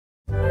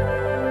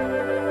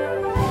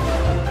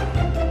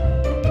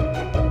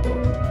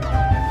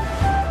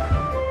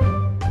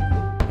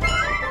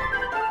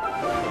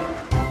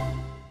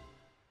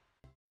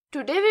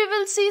Today we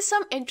will see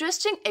some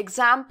interesting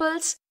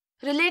examples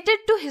related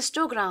to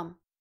histogram.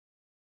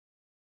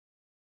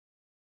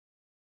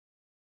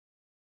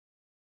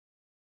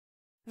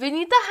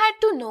 Vinita had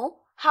to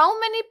know how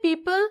many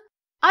people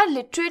are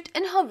literate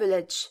in her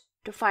village.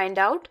 To find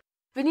out,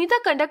 Vinita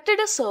conducted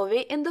a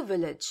survey in the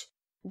village.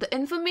 The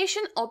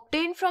information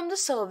obtained from the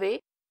survey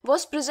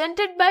was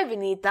presented by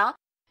Vinita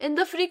in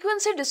the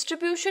frequency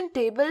distribution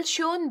table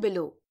shown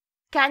below.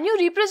 Can you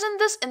represent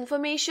this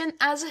information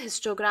as a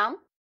histogram?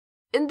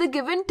 In the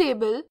given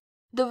table,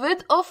 the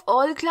width of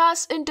all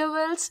class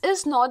intervals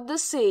is not the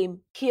same.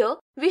 Here,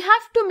 we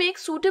have to make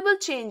suitable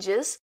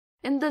changes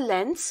in the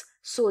lengths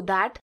so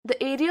that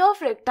the area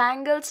of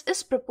rectangles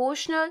is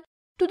proportional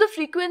to the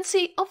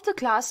frequency of the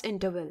class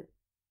interval.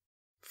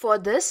 For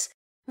this,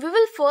 we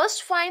will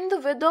first find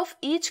the width of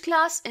each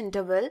class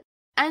interval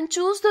and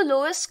choose the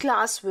lowest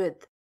class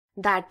width.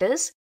 That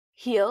is,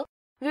 here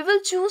we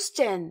will choose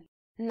 10.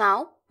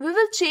 Now, we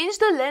will change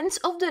the lengths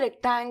of the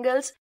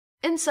rectangles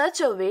in such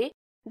a way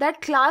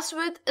that class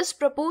width is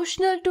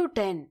proportional to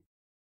 10.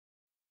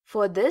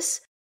 For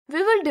this,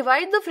 we will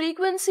divide the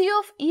frequency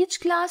of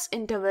each class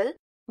interval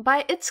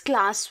by its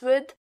class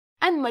width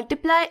and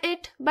multiply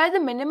it by the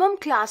minimum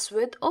class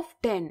width of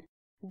 10.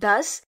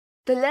 Thus,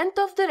 the length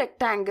of the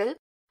rectangle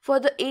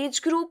for the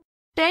age group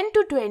 10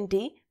 to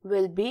 20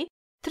 will be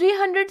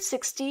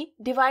 360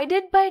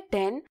 divided by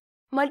 10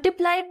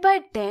 multiplied by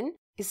 10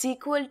 is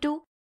equal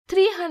to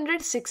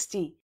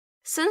 360.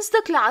 Since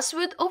the class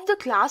width of the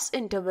class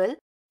interval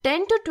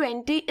 10 to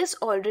 20 is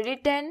already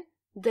 10,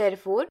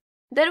 therefore,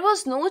 there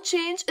was no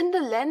change in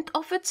the length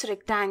of its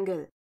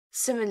rectangle.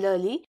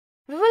 Similarly,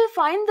 we will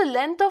find the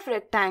length of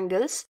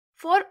rectangles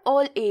for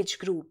all age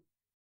group.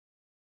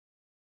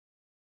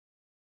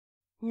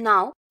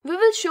 Now, we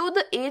will show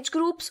the age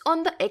groups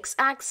on the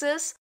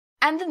x-axis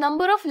and the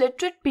number of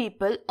literate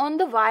people on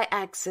the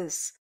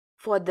y-axis.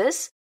 For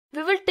this,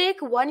 we will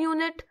take 1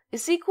 unit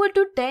is equal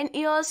to 10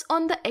 years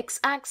on the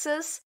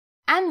x-axis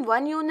and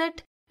 1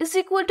 unit is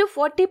equal to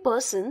 40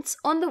 persons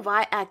on the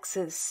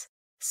y-axis.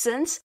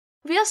 Since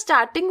we are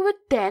starting with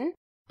 10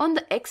 on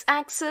the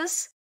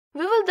x-axis,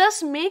 we will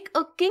thus make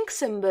a kink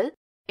symbol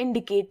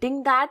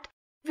indicating that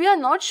we are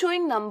not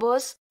showing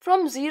numbers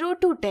from 0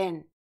 to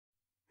 10.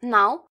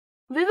 Now,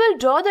 we will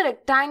draw the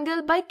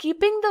rectangle by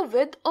keeping the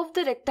width of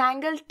the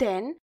rectangle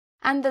 10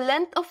 and the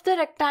length of the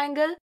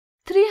rectangle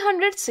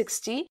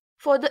 360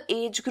 for the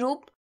age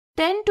group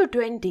 10 to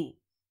 20.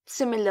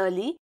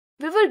 Similarly,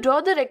 we will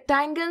draw the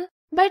rectangle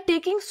by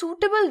taking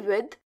suitable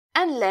width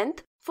and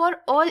length for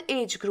all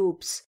age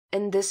groups.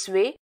 In this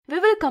way, we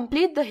will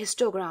complete the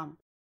histogram.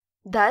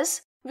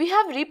 Thus, we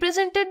have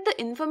represented the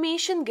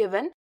information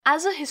given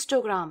as a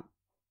histogram.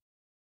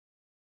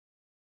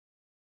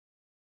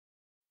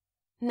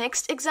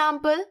 Next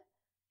example,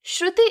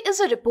 Shruti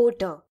is a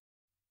reporter.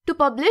 To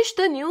publish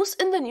the news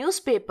in the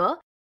newspaper,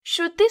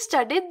 Shruti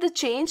studied the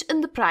change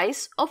in the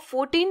price of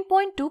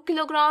 14.2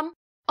 kg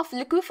of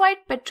liquefied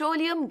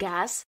petroleum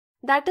gas,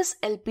 that is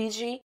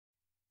LPG,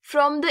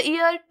 from the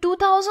year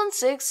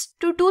 2006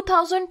 to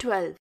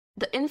 2012.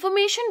 The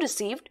information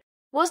received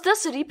was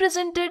thus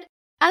represented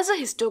as a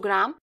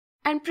histogram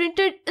and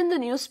printed in the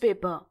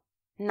newspaper.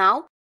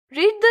 Now,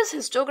 read this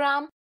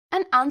histogram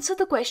and answer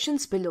the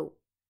questions below.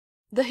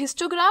 The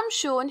histogram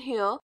shown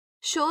here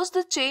shows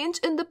the change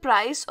in the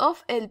price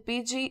of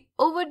LPG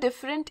over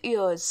different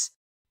years,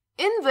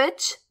 in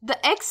which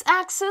the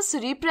x-axis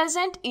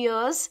represent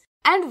years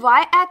and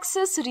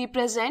y-axis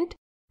represent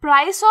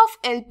price of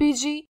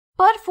LPG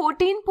per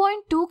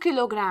 14.2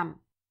 kg.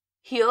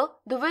 Here,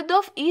 the width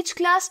of each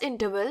class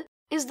interval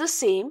is the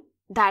same,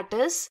 that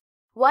is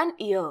 1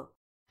 year,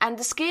 and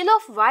the scale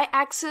of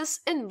y-axis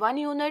in 1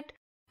 unit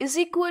is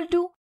equal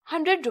to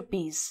 100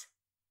 rupees.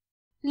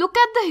 Look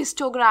at the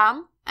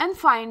histogram and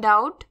find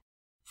out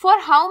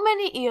for how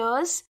many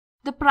years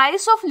the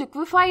price of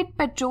liquefied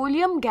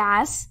petroleum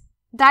gas,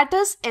 that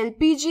is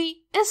LPG,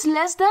 is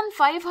less than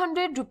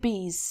 500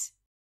 rupees.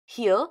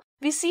 Here,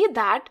 we see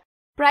that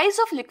price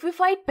of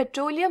liquefied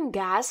petroleum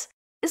gas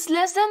is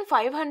less than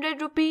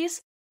 500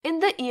 rupees in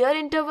the year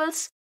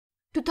intervals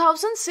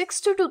 2006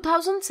 to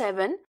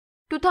 2007,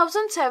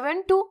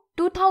 2007 to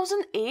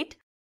 2008,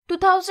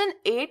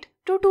 2008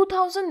 to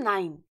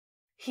 2009.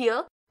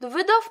 Here, the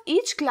width of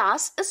each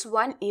class is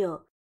 1 year.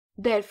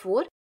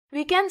 Therefore,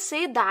 we can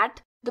say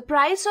that the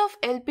price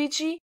of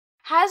LPG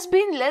has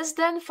been less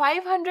than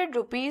 500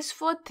 rupees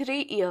for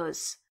 3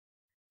 years.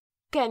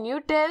 Can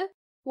you tell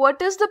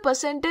what is the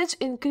percentage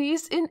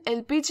increase in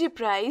LPG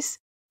price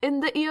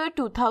in the year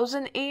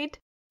 2008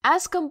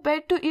 as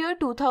compared to year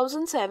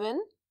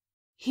 2007?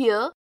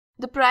 Here,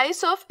 the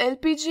price of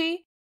LPG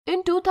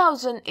in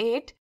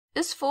 2008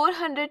 is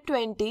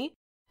 420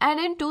 and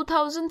in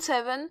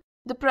 2007,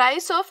 the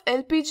price of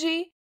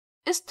LPG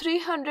is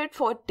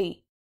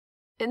 340.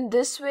 In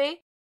this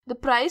way, the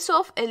price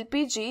of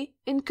LPG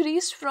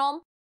increased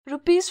from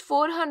Rs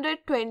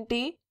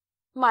 420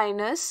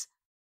 minus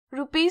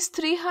Rs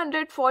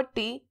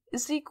 340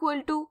 is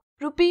equal to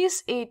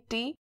Rs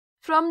 80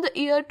 from the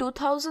year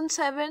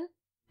 2007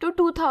 to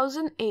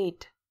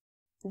 2008.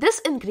 This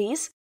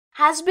increase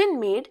has been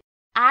made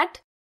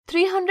at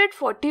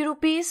 340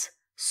 rupees.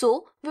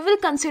 So, we will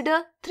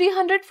consider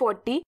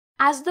 340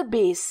 as the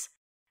base.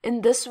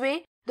 In this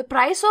way, the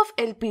price of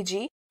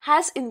LPG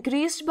has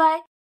increased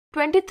by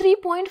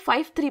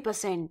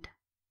 23.53%.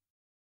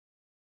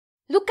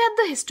 Look at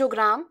the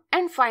histogram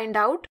and find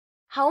out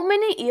how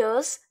many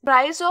years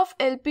price of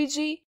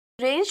LPG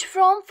ranged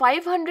from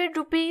 500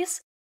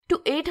 rupees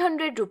to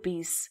 800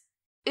 rupees.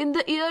 In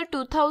the year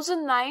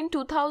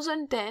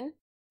 2009-2010,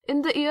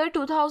 in the year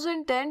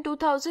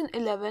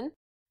 2010-2011,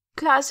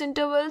 class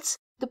intervals,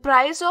 the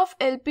price of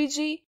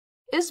LPG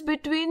is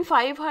between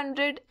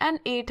 500 and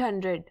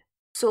 800.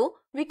 So,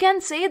 we can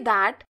say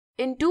that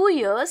in 2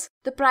 years,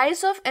 the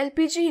price of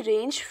LPG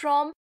ranged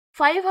from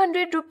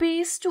 500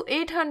 rupees to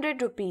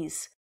 800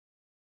 rupees.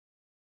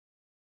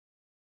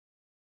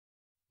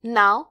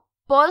 Now,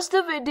 pause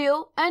the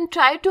video and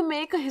try to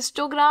make a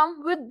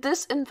histogram with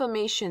this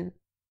information.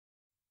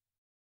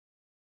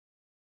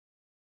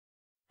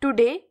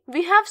 Today,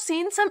 we have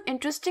seen some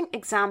interesting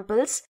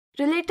examples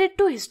related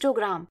to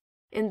histogram.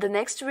 In the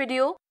next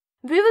video,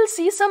 we will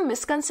see some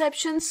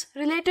misconceptions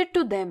related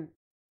to them.